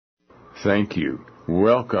Thank you.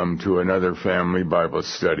 Welcome to another Family Bible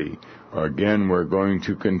Study. Again, we're going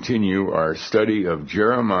to continue our study of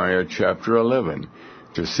Jeremiah chapter 11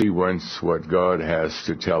 to see once what God has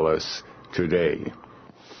to tell us today.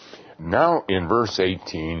 Now in verse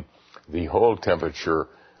 18, the whole temperature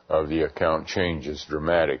of the account changes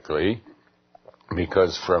dramatically,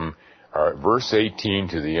 because from verse 18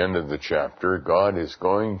 to the end of the chapter, God is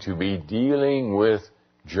going to be dealing with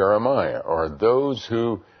Jeremiah, or those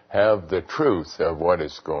who have the truth of what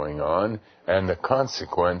is going on and the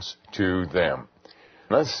consequence to them.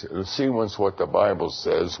 Let's see once what the Bible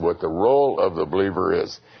says, what the role of the believer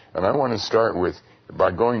is. And I want to start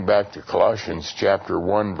by going back to Colossians chapter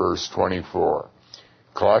 1, verse 24.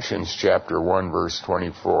 Colossians chapter 1, verse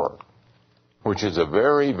 24, which is a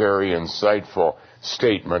very, very insightful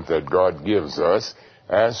statement that God gives us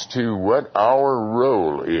as to what our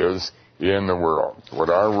role is in the world. What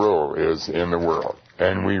our role is in the world.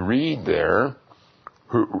 And we read there,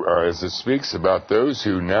 as it speaks about those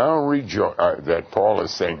who now rejoice, that Paul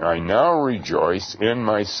is saying, I now rejoice in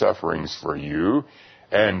my sufferings for you,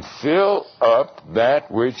 and fill up that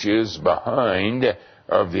which is behind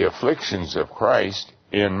of the afflictions of Christ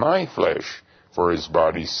in my flesh, for his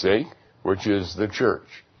body's sake, which is the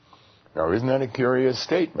church. Now, isn't that a curious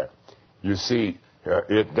statement? You see,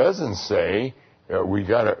 it doesn't say, we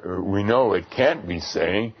know it can't be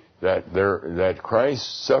saying that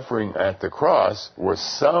Christ's suffering at the cross was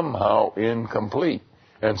somehow incomplete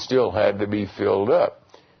and still had to be filled up.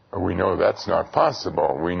 We know that's not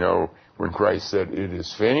possible. We know when Christ said, it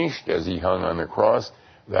is finished, as he hung on the cross,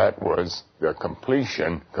 that was the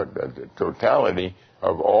completion, the totality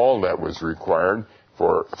of all that was required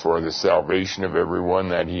for the salvation of everyone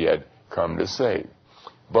that he had come to save.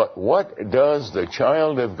 But what does the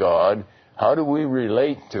child of God, how do we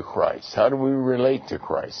relate to Christ? How do we relate to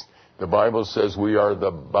Christ? The Bible says we are the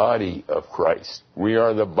body of Christ. We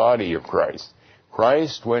are the body of Christ.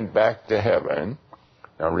 Christ went back to heaven.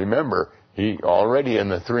 Now remember, he already in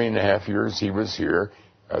the 3.5 years he was here,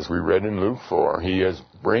 as we read in Luke 4, he is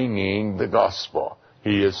bringing the gospel.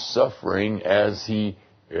 He is suffering as he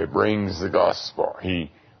brings the gospel. They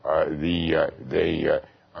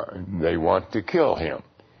want to kill him.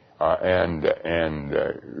 And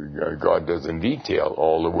God doesn't detail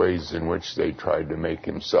all the ways in which they tried to make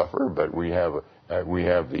him suffer, but we have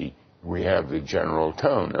the general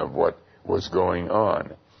tone of what was going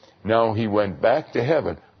on. Now he went back to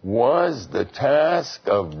heaven. Was the task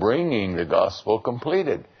of bringing the gospel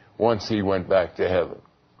completed once he went back to heaven?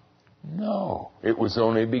 No, it was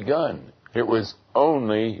only begun. It was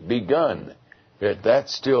only begun. That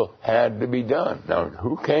still had to be done. Now,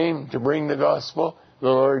 who came to bring the gospel? The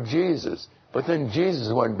Lord Jesus. But then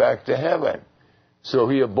Jesus went back to heaven. So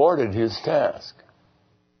he aborted his task.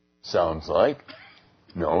 Sounds like.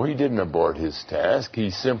 No, he didn't abort his task. He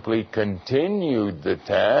simply continued the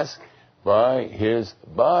task by his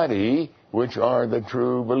body, which are the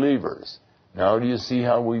true believers. Now do you see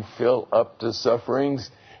how we fill up the sufferings?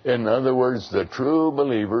 In other words, the true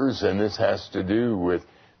believers, and this has to do with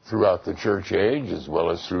throughout the church age as well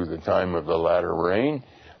as through the time of the latter rain,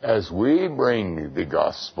 as we bring the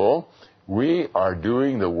gospel, we are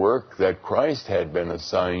doing the work that Christ had been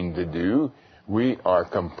assigned to do. We are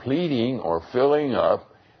completing or filling up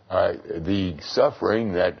the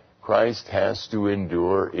suffering that Christ has to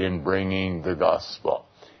endure in bringing the gospel.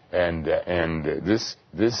 And this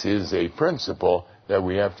is a principle that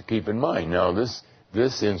we have to keep in mind. Now, this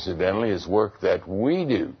incidentally is work that we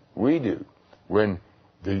do. We do. When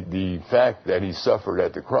the fact that he suffered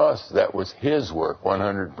at the cross, that was his work,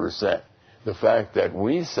 100%. The fact that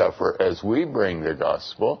we suffer as we bring the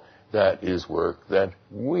gospel, that is work that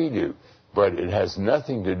we do. But it has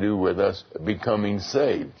nothing to do with us becoming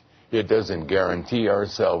saved. It doesn't guarantee our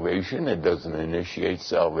salvation. It doesn't initiate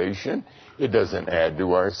salvation. It doesn't add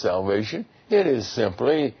to our salvation. It is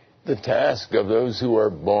simply the task of those who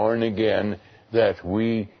are born again, that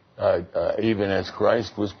we even as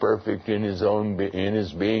Christ was perfect in his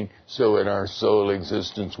being, so in our soul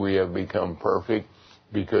existence we have become perfect,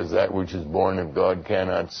 because that which is born of God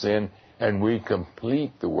cannot sin, and we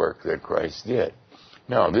complete the work that Christ did.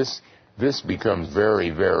 Now, this becomes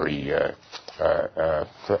very, very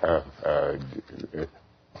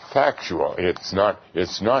factual. It's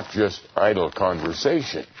not just idle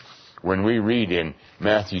conversation. When we read in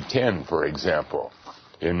Matthew 10, for example,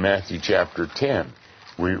 in Matthew chapter 10,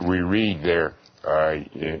 we read there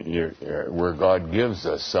where God gives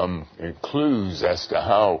us some clues as to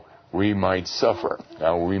how we might suffer.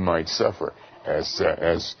 How we might suffer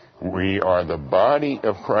as we are the body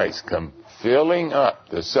of Christ, filling up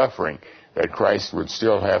the suffering that Christ would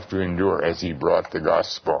still have to endure as he brought the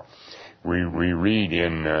gospel. we read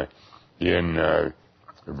in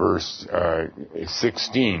verse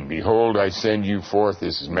 16, behold, I send you forth.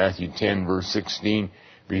 This is Matthew 10, verse 16.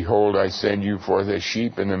 Behold, I send you forth as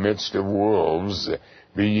sheep in the midst of wolves.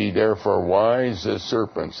 Be ye therefore wise as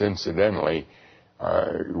serpents. Incidentally,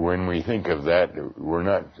 when we think of that,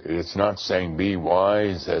 it's not saying be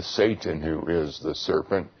wise as Satan, who is the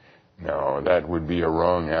serpent. No, that would be a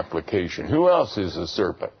wrong application. Who else is a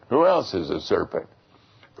serpent? Who else is a serpent?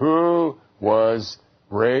 Who was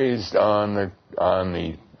raised on the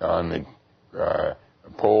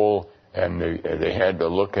pole, and they had to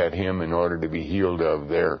look at him in order to be healed of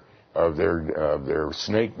their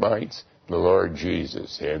snake bites? The Lord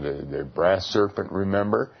Jesus. He had the brass serpent,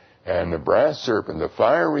 remember? And the brass serpent, the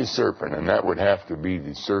fiery serpent, and that would have to be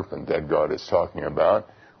the serpent that God is talking about,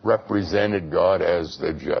 represented God as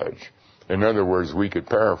the judge. In other words, we could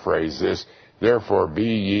paraphrase this, therefore be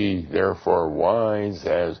ye therefore wise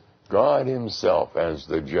as God himself, as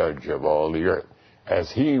the judge of all the earth,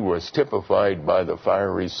 as he was typified by the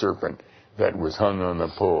fiery serpent that was hung on the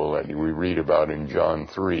pole that we read about in John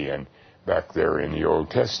 3 and back there in the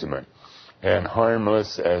Old Testament. And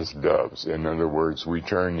harmless as doves. In other words, we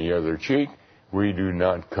turn the other cheek. We do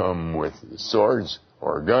not come with swords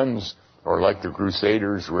or guns, or like the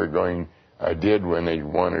Crusaders did when they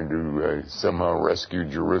wanted to somehow rescue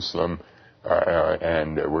Jerusalem,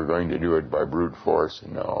 and we're going to do it by brute force.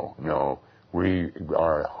 No. We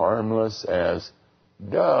are harmless as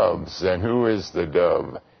doves. And who is the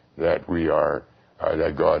dove that we are,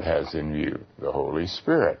 that God has in view? The Holy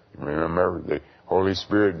Spirit. Remember, the Holy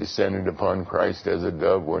Spirit descended upon Christ as a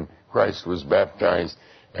dove when Christ was baptized,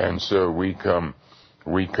 and so we come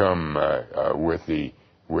with the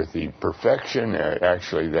perfection.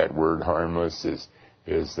 Actually, that word harmless is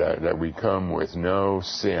that we come with no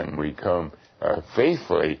sin. We come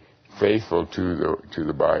faithful to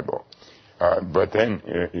the Bible. But then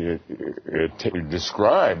it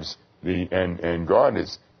describes and God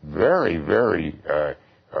is very, very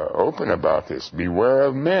open about this. Beware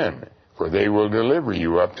of men, for they will deliver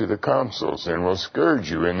you up to the councils, and will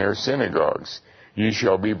scourge you in their synagogues. You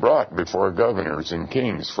shall be brought before governors and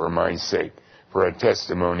kings for my sake, for a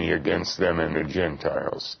testimony against them and the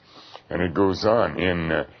Gentiles. And it goes on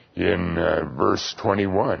in verse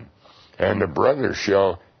 21. And the brother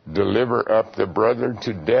shall deliver up the brother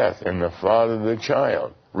to death, and the father the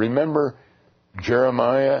child. Remember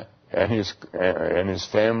Jeremiah and his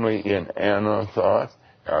family in Anathoth?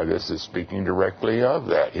 This is speaking directly of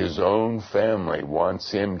that. His own family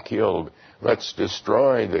wants him killed. Let's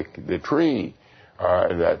destroy the tree,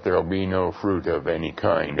 that there'll be no fruit of any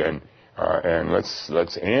kind. And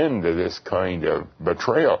let's end this kind of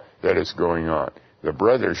betrayal that is going on. The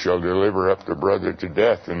brother shall deliver up the brother to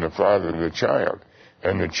death, and the father the child.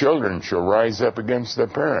 And the children shall rise up against the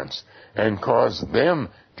parents, and cause them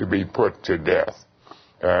to be put to death.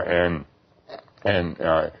 And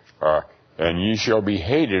ye shall be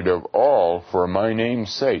hated of all for my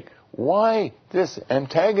name's sake. Why this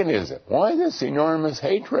antagonism? Why this enormous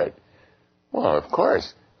hatred? Well, of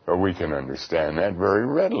course, we can understand that very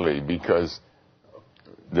readily, because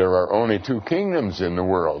there are only two kingdoms in the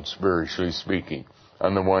world, spiritually speaking.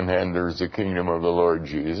 On the one hand, there's the kingdom of the Lord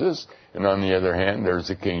Jesus, and on the other hand, there's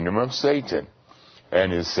the kingdom of Satan.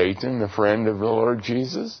 And is Satan the friend of the Lord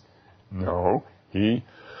Jesus? No, he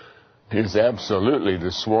is absolutely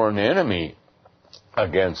the sworn enemy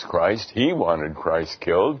against Christ. He wanted Christ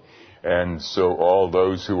killed, and so all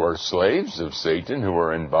those who are slaves of Satan, who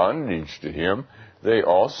are in bondage to him, they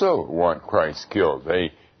also want Christ killed.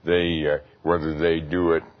 They whether they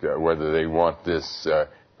do it, whether they want this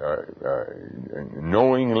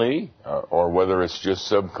knowingly, or whether it's just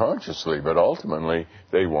subconsciously, but ultimately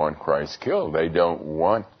they want Christ killed. They don't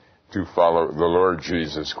want to follow the Lord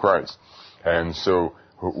Jesus Christ. And so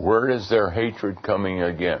where is their hatred coming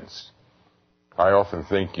against? I often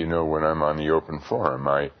think, when I'm on the open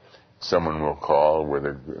forum, someone will call with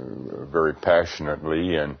very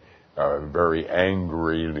passionately and very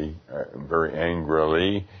angrily,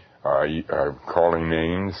 calling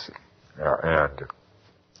names, and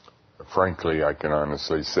frankly, I can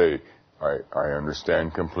honestly say I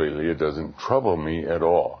understand completely. It doesn't trouble me at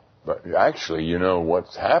all. But actually,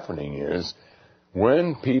 what's happening is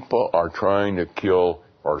when people are trying to kill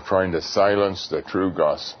or trying to silence the true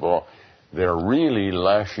gospel, they're really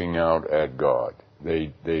lashing out at God.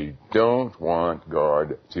 They don't want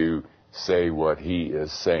God to say what he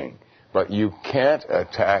is saying. But you can't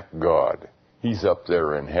attack God. He's up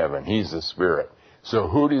there in heaven. He's the Spirit. So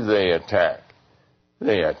who do they attack?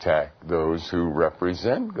 They attack those who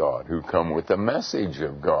represent God, who come with the message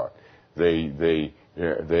of God. They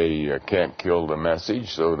they can't kill the message,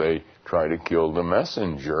 so they try to kill the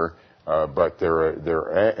messenger. But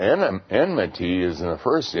their enmity is, in the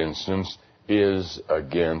first instance, is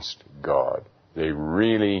against God. They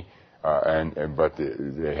really, but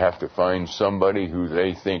they have to find somebody who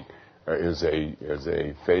they think is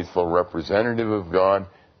a faithful representative of God,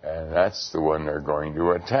 and that's the one they're going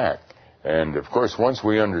to attack. And of course, once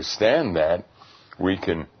we understand that, we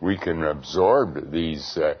can absorb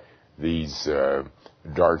these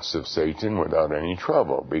darts of Satan without any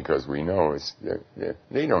trouble, because we know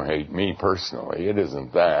they don't hate me personally. It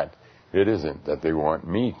isn't that. It isn't that they want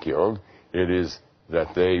me killed. It is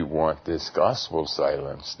that they want this gospel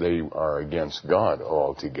silenced. They are against God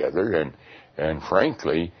altogether, and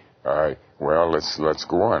frankly, well, let's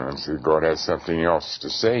go on. God has something else to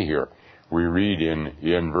say here. We read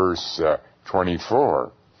in verse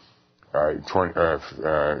 24.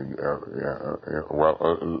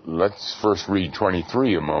 Let's first read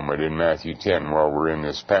 23 a moment in Matthew 10 while we're in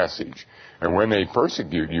this passage. And when they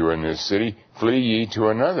persecute you in this city, flee ye to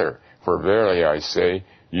another. For verily I say,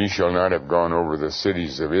 ye shall not have gone over the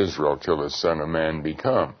cities of Israel till the Son of Man be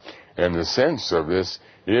come. And the sense of this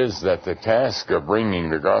is that the task of bringing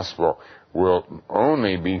the gospel will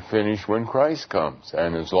only be finished when Christ comes.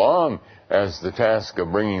 And as long as the task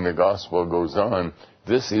of bringing the gospel goes on,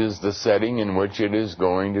 this is the setting in which it is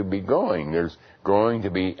going to be going. There's going to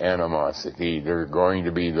be animosity. There are going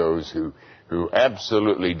to be those who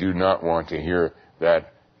absolutely do not want to hear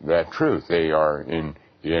that truth. They are in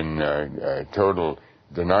total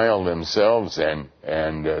denial themselves, and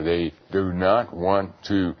they do not want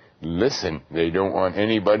to listen. They don't want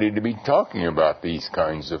anybody to be talking about these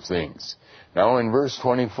kinds of things. Now in verse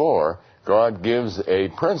 24, God gives a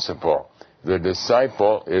principle. The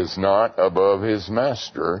disciple is not above his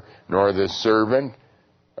master, nor the servant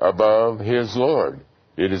above his Lord.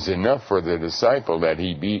 It is enough for the disciple that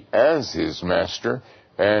he be as his master,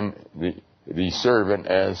 and the servant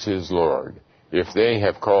as his Lord. If they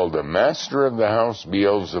have called the master of the house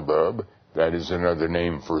Beelzebub, that is another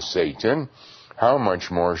name for Satan, how much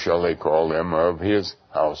more shall they call them of his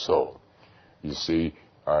household? You see,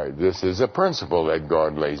 this is a principle that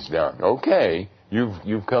God lays down. Okay,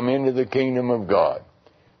 you've come into the kingdom of God.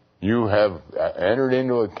 You have entered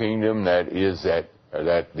into a kingdom that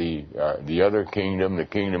the other kingdom, the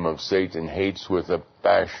kingdom of Satan, hates with a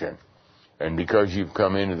passion. And because you've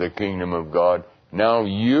come into the kingdom of God, now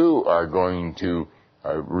you are going to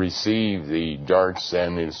receive the darts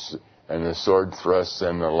and the sword thrusts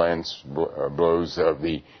and the lance blows of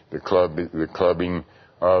the clubbing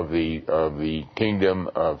of the kingdom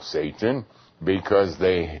of Satan, because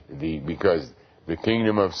the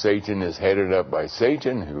kingdom of Satan is headed up by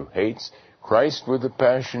Satan, who hates Christ with a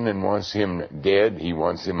passion and wants him dead. He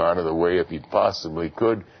wants him out of the way if he possibly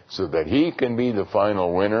could, so that he can be the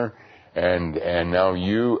final winner. And now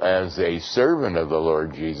you, as a servant of the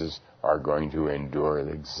Lord Jesus, are going to endure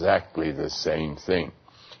exactly the same thing.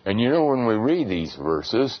 And you know, when we read these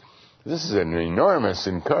verses, this is an enormous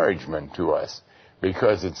encouragement to us,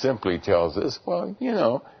 because it simply tells us, well, you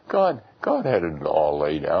know, God had it all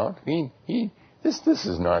laid out. This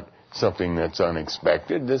is not something that's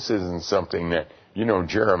unexpected. This isn't something that, you know,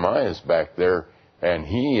 Jeremiah's back there and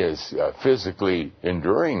he is physically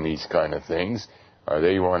enduring these kind of things.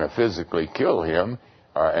 They want to physically kill him,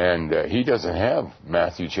 and he doesn't have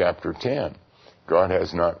Matthew chapter 10. God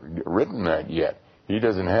has not written that yet. He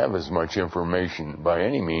doesn't have as much information by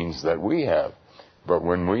any means that we have. But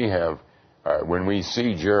when we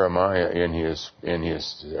see Jeremiah in his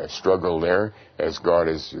struggle there, as God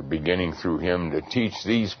is beginning through him to teach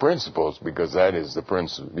these principles, because that is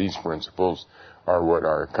these principles are what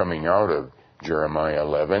are coming out of Jeremiah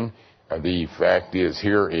 11. The fact is,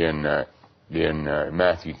 here in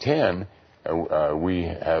Matthew 10, we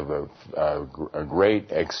have a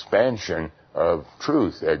great expansion of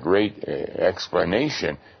truth, a great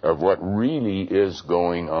explanation of what really is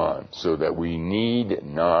going on, so that we need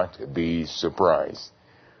not be surprised.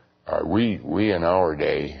 We in our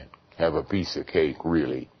day have a piece of cake,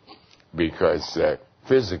 really, because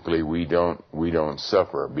physically we don't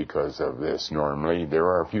suffer because of this normally. There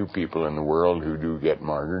are a few people in the world who do get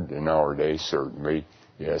martyred in our day, certainly.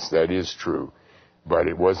 Yes, that is true. But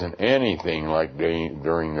it wasn't anything like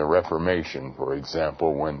during the Reformation, for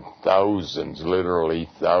example, when thousands, literally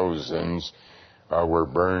thousands, were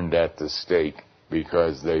burned at the stake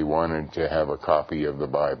because they wanted to have a copy of the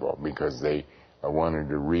Bible, because they wanted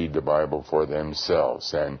to read the Bible for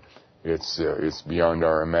themselves. And it's beyond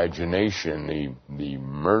our imagination, the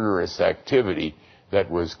murderous activity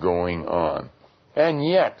that was going on. And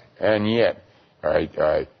yet,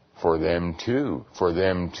 for them too,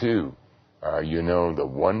 the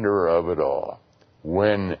wonder of it all.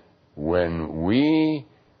 When we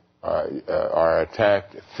are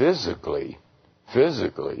attacked physically,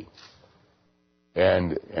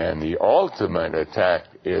 and the ultimate attack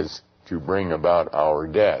is to bring about our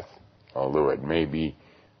death, although it may be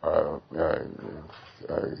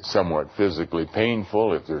somewhat physically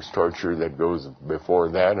painful if there's torture that goes before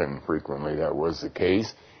that, and frequently that was the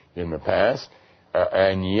case in the past.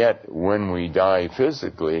 And yet, when we die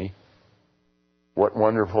physically, what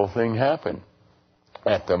wonderful thing happened?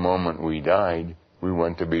 At the moment we died, we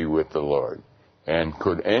went to be with the Lord. And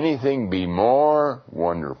could anything be more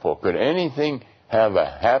wonderful? Could anything have a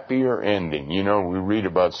happier ending? We read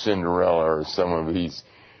about Cinderella or some of these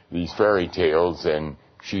fairy tales, and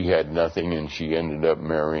she had nothing and she ended up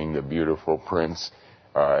marrying the beautiful prince.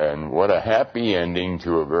 And what a happy ending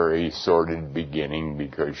to a very sordid beginning,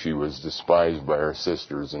 because she was despised by her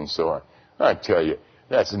sisters and so on. I tell you,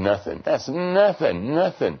 that's nothing. That's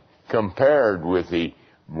nothing compared with the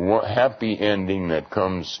happy ending that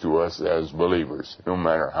comes to us as believers. No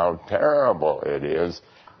matter how terrible it is,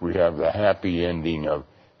 we have the happy ending of,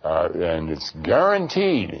 and it's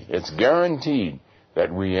guaranteed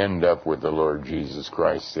that we end up with the Lord Jesus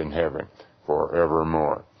Christ in heaven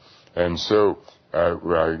forevermore. And so,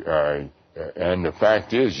 and the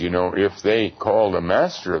fact is, if they call the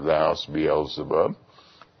master of the house Beelzebub,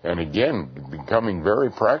 and again, becoming very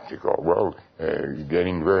practical,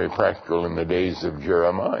 getting very practical in the days of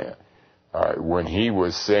Jeremiah, when he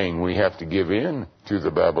was saying we have to give in to the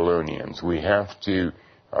Babylonians, we have to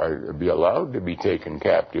be allowed to be taken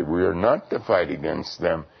captive, we are not to fight against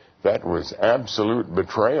them. That was absolute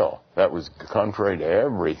betrayal. That was contrary to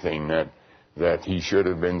everything that he should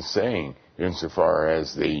have been saying, insofar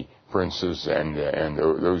as the princes and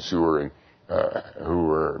those who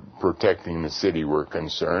were protecting the city were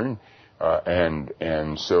concerned,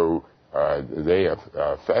 and so they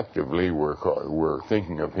effectively were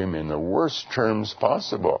thinking of him in the worst terms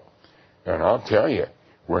possible. And I'll tell you,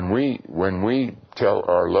 when we tell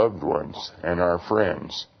our loved ones and our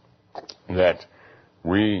friends that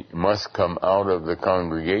we must come out of the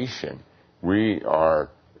congregation, we are,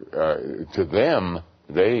 to them,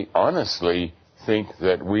 they honestly think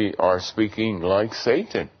that we are speaking like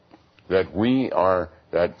Satan,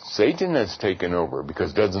 that Satan has taken over,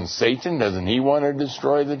 because doesn't he want to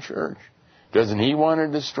destroy the church? Doesn't he want to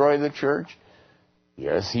destroy the church?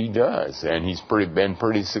 Yes, he does, and he's been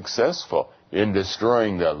pretty successful in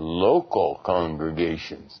destroying the local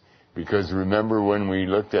congregations. Because remember, when we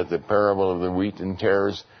looked at the parable of the wheat and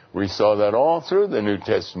tares, we saw that all through the New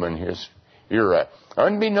Testament era.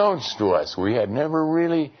 Unbeknownst to us, we had never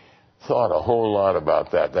really thought a whole lot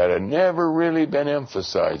about that. That had never really been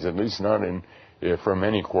emphasized, at least not from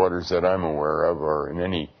any quarters that I'm aware of, or in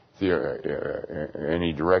any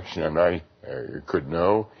direction that I could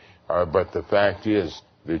know. But the fact is,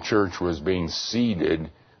 the church was being seeded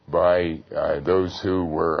by those who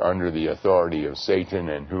were under the authority of Satan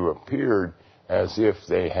and who appeared as if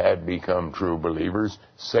they had become true believers.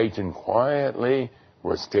 Satan quietly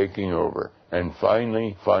was taking over. And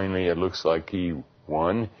finally, it looks like he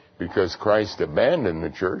won, because Christ abandoned the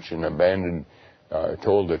church and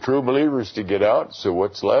told the true believers to get out. So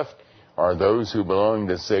what's left are those who belong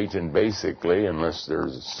to Satan, basically, unless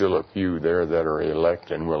there's still a few there that are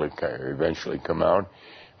elect and will eventually come out.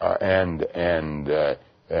 And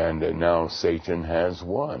now Satan has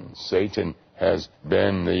won. Satan has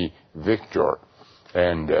been the victor.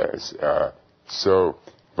 And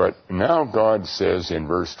but now God says in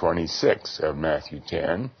verse 26 of Matthew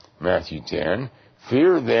 10,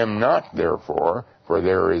 "Fear them not, therefore, for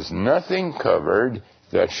there is nothing covered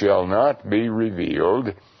that shall not be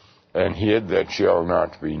revealed, and hid that shall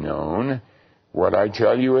not be known. What I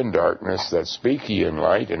tell you in darkness, that speak ye in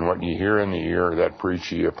light, and what ye hear in the ear, that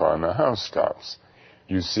preach ye upon the housetops."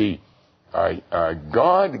 You see,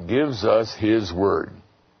 God gives us His Word.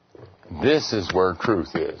 This is where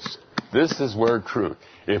truth is. This is where truth.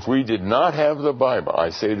 If we did not have the Bible, I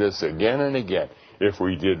say this again and again, if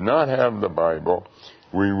we did not have the Bible,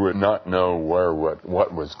 we would not know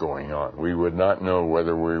what was going on. We would not know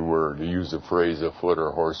whether we were, to use a phrase, afoot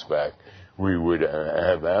or horseback. We would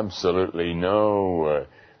have absolutely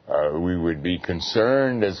we would be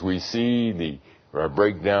concerned as we see the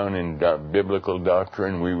breakdown in biblical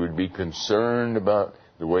doctrine. We would be concerned about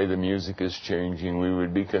the way the music is changing. We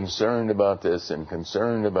would be concerned about this and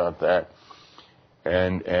concerned about that.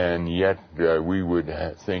 And yet we would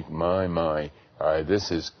think,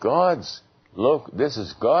 this is God's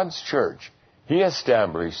church. He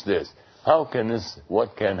established this.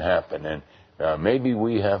 What can happen? And maybe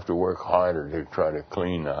we have to work harder to try to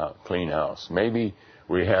clean house. Maybe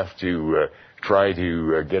we have to try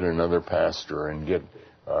to get another pastor and get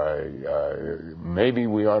maybe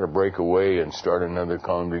we ought to break away and start another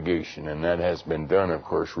congregation. And that has been done, of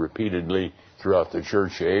course, repeatedly throughout the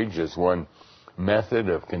church age as one method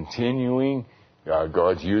of continuing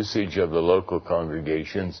God's usage of the local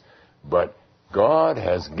congregations. But God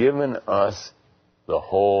has given us the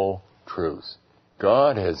whole truth.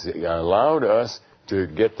 God has allowed us to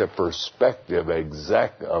get the perspective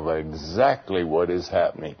of exactly what is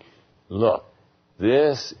happening. Look,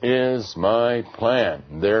 this is my plan.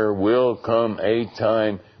 There will come a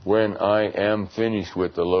time when I am finished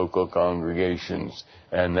with the local congregations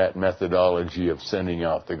and that methodology of sending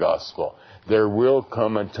out the gospel. There will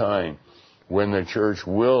come a time when the church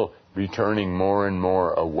will be turning more and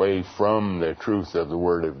more away from the truth of the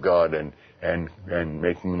Word of God and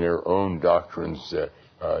making their own doctrines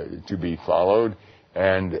to be followed.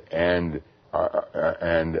 And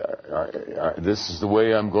this is the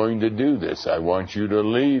way I'm going to do this. I want you to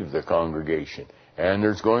leave the congregation. And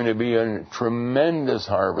there's going to be a tremendous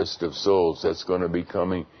harvest of souls that's going to be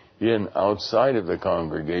coming in outside of the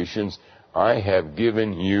congregations. I have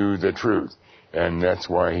given you the truth. And that's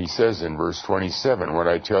why he says in verse 27, what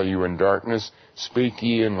I tell you in darkness, speak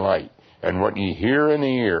ye in light. And what ye hear in the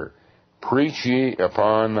ear, preach ye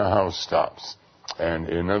upon the housetops. And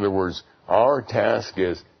in other words, our task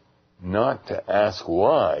is not to ask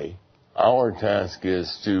why. Our task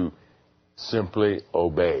is to simply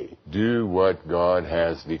obey. Do what God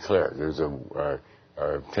has declared. There's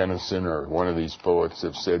Tennyson or one of these poets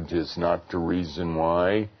have said, "'Tis not to reason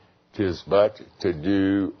why, 'tis but to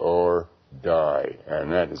do or die."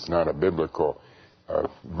 And that is not a biblical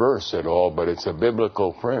verse at all, but it's a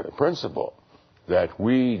biblical principle that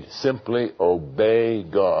we simply obey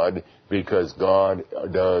God because God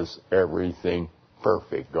does everything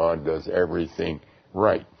perfect. God does everything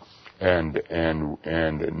right. And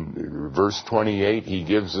in verse 28, he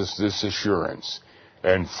gives us this assurance.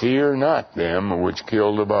 And fear not them which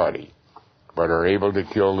kill the body, but are able to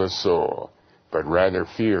kill the soul, but rather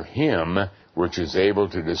fear him which is able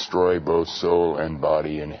to destroy both soul and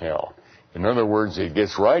body in hell. In other words, it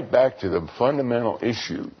gets right back to the fundamental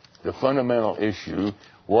issue. The fundamental issue,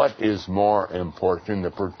 what is more important,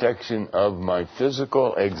 the protection of my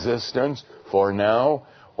physical existence for now,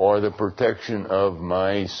 or the protection of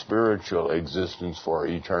my spiritual existence for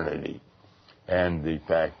eternity? And the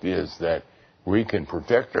fact is that we can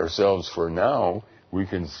protect ourselves for now. We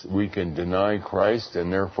can deny Christ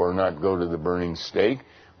and therefore not go to the burning stake.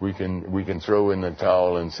 We can throw in the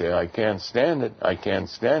towel and say, I can't stand it. I can't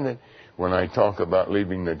stand it. When I talk about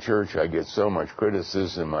leaving the church, I get so much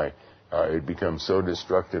criticism. It becomes so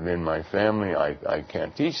destructive in my family. I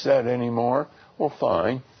can't teach that anymore. Well,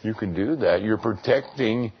 fine. You can do that. You're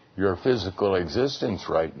protecting your physical existence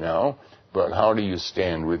right now. But how do you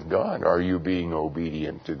stand with God? Are you being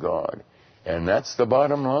obedient to God? And that's the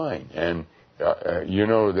bottom line. And,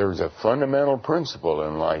 there's a fundamental principle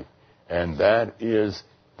in life, and that is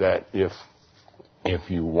that if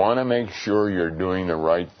you want to make sure you're doing the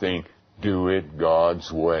right thing, do it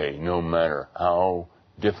God's way, no matter how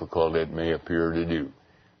difficult it may appear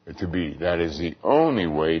to be. That is the only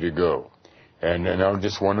way to go. And now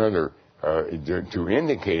just one other, to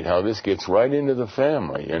indicate how this gets right into the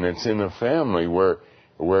family, and it's in the family where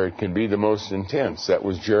it can be the most intense. That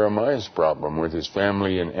was Jeremiah's problem with his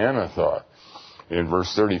family in Anathoth. In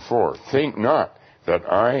verse 34, think not that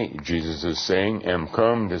I, Jesus is saying, am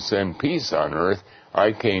come to send peace on earth.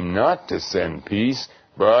 I came not to send peace,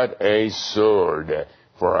 but a sword.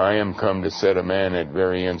 For I am come to set a man at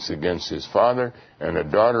variance against his father, and a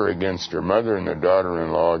daughter against her mother, and a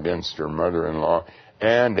daughter-in-law against her mother-in-law.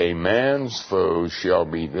 And a man's foes shall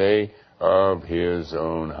be they of his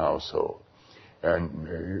own household. And,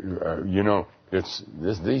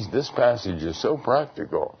 this passage is so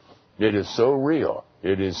practical. It is so real.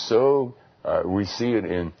 It is so, we see it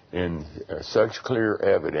in such clear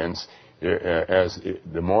evidence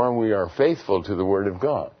the more we are faithful to the Word of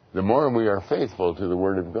God. The more we are faithful to the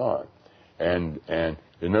Word of God. And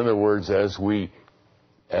in other words, as we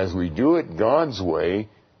do it God's way,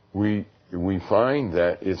 we find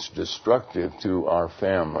that it's destructive to our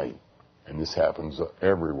family. And this happens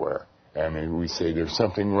everywhere. And we say there's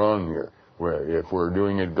something wrong here. Where if we're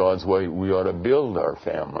doing it God's way, we ought to build our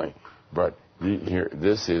family. But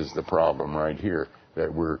this is the problem right here,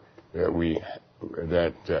 that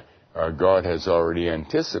God has already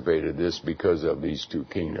anticipated this because of these two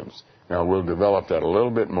kingdoms. Now we'll develop that a little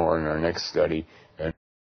bit more in our next study,